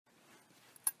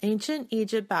Ancient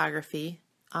Egypt biography,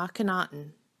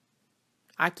 Akhenaten.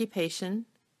 Occupation,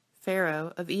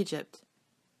 Pharaoh of Egypt.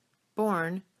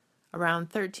 Born around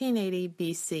 1380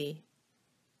 BC.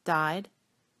 Died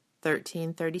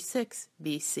 1336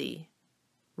 BC.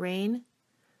 Reign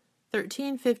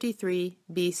 1353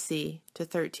 BC to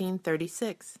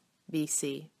 1336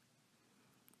 BC.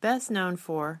 Best known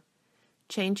for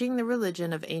changing the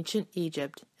religion of ancient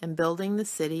Egypt and building the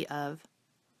city of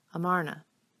Amarna.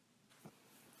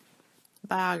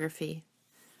 Biography.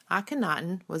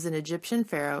 Akhenaten was an Egyptian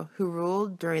pharaoh who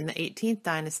ruled during the 18th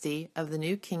dynasty of the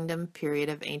New Kingdom period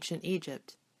of ancient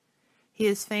Egypt. He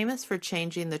is famous for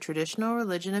changing the traditional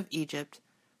religion of Egypt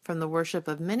from the worship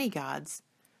of many gods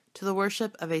to the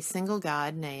worship of a single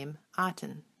god named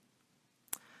Aten.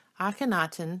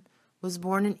 Akhenaten was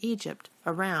born in Egypt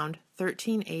around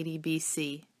 1380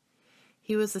 BC.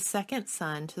 He was the second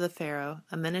son to the pharaoh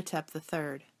Amenhotep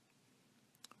III.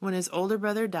 When his older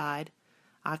brother died,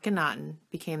 Akhenaten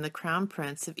became the crown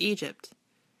prince of Egypt.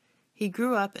 He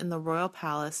grew up in the royal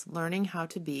palace learning how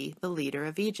to be the leader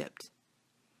of Egypt.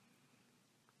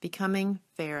 Becoming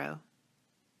pharaoh.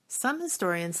 Some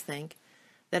historians think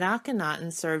that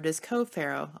Akhenaten served as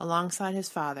co-pharaoh alongside his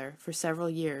father for several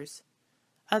years.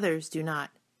 Others do not.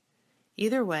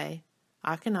 Either way,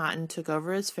 Akhenaten took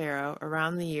over as pharaoh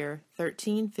around the year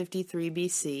 1353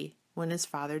 BC when his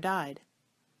father died.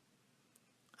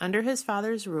 Under his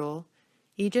father's rule,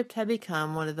 Egypt had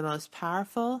become one of the most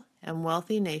powerful and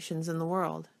wealthy nations in the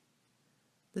world.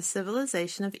 The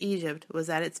civilization of Egypt was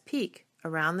at its peak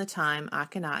around the time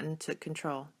Akhenaten took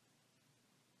control.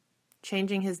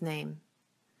 Changing his name.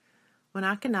 When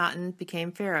Akhenaten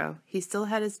became pharaoh, he still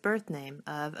had his birth name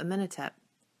of Amenhotep.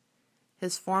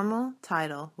 His formal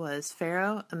title was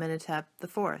Pharaoh Amenhotep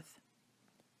IV.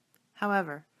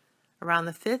 However, around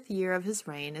the 5th year of his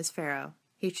reign as pharaoh,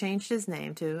 he changed his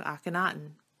name to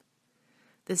Akhenaten.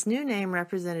 This new name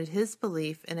represented his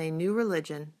belief in a new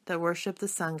religion that worshipped the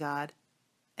sun god,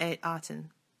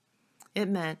 Aten. It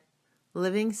meant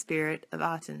living spirit of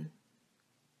Aten.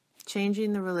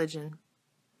 Changing the religion.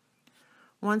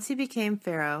 Once he became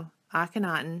pharaoh,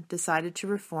 Akhenaten decided to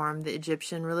reform the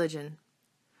Egyptian religion.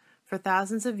 For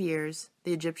thousands of years,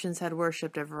 the Egyptians had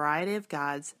worshipped a variety of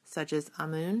gods such as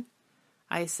Amun,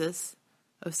 Isis,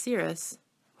 Osiris,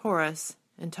 Horus,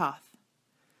 and Thoth.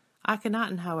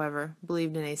 Akhenaten, however,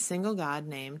 believed in a single god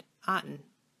named Aten.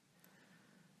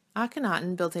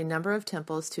 Akhenaten built a number of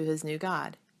temples to his new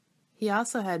god. He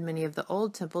also had many of the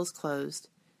old temples closed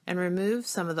and removed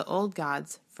some of the old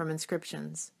gods from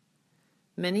inscriptions.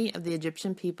 Many of the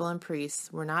Egyptian people and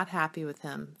priests were not happy with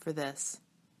him for this.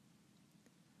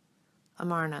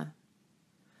 Amarna.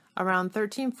 Around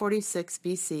 1346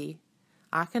 BC,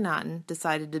 Akhenaten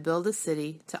decided to build a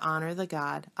city to honor the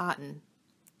god Aten.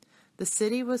 The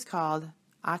city was called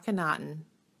Akhenaten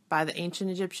by the ancient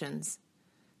Egyptians.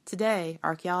 Today,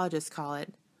 archaeologists call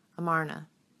it Amarna.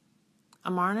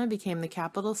 Amarna became the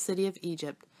capital city of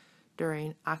Egypt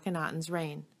during Akhenaten's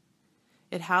reign.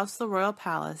 It housed the royal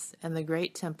palace and the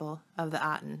great temple of the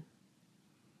Aten.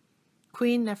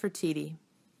 Queen Nefertiti.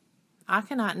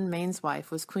 Akhenaten's main wife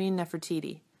was Queen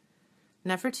Nefertiti.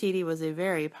 Nefertiti was a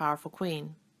very powerful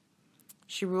queen.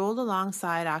 She ruled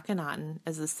alongside Akhenaten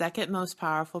as the second most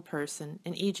powerful person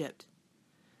in Egypt.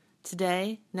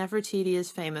 Today, Nefertiti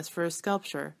is famous for a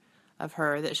sculpture of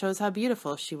her that shows how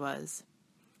beautiful she was.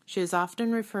 She is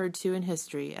often referred to in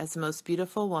history as the most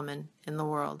beautiful woman in the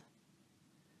world.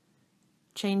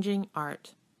 Changing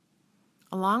art.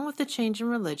 Along with the change in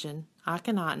religion,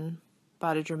 Akhenaten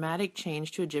brought a dramatic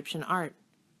change to Egyptian art.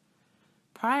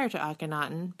 Prior to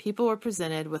Akhenaten, people were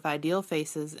presented with ideal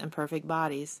faces and perfect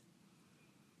bodies.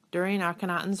 During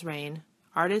Akhenaten's reign,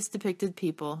 artists depicted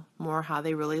people more how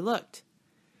they really looked.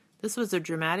 This was a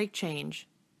dramatic change.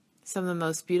 Some of the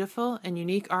most beautiful and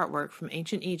unique artwork from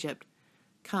ancient Egypt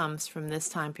comes from this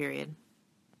time period.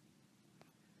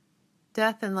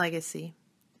 Death and legacy.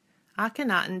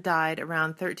 Akhenaten died around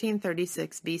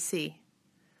 1336 BC.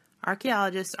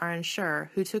 Archaeologists are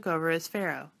unsure who took over as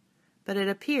pharaoh, but it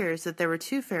appears that there were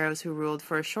two pharaohs who ruled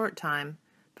for a short time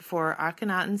before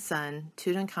Akhenaten's son,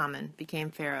 Tutankhamun,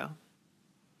 became pharaoh.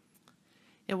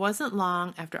 It wasn't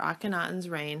long after Akhenaten's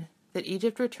reign that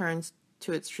Egypt returned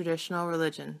to its traditional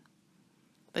religion.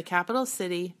 The capital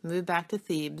city moved back to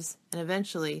Thebes, and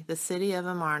eventually the city of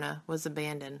Amarna was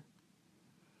abandoned.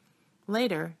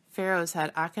 Later, pharaohs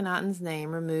had Akhenaten's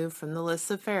name removed from the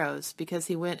list of pharaohs because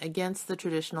he went against the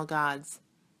traditional gods.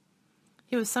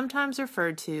 He was sometimes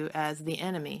referred to as the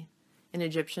enemy in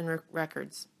Egyptian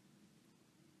records.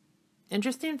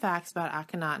 Interesting facts about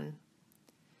Akhenaten.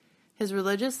 His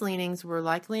religious leanings were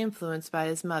likely influenced by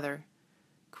his mother,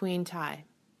 Queen Tai.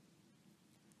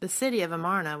 The city of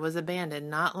Amarna was abandoned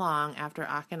not long after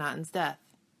Akhenaten's death.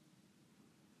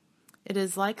 It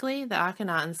is likely that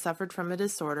Akhenaten suffered from a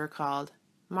disorder called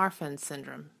Marfan's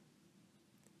syndrome.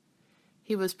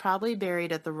 He was probably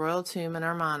buried at the royal tomb in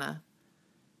Amarna,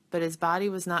 but his body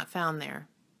was not found there.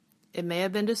 It may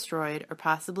have been destroyed or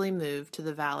possibly moved to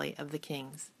the Valley of the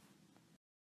Kings.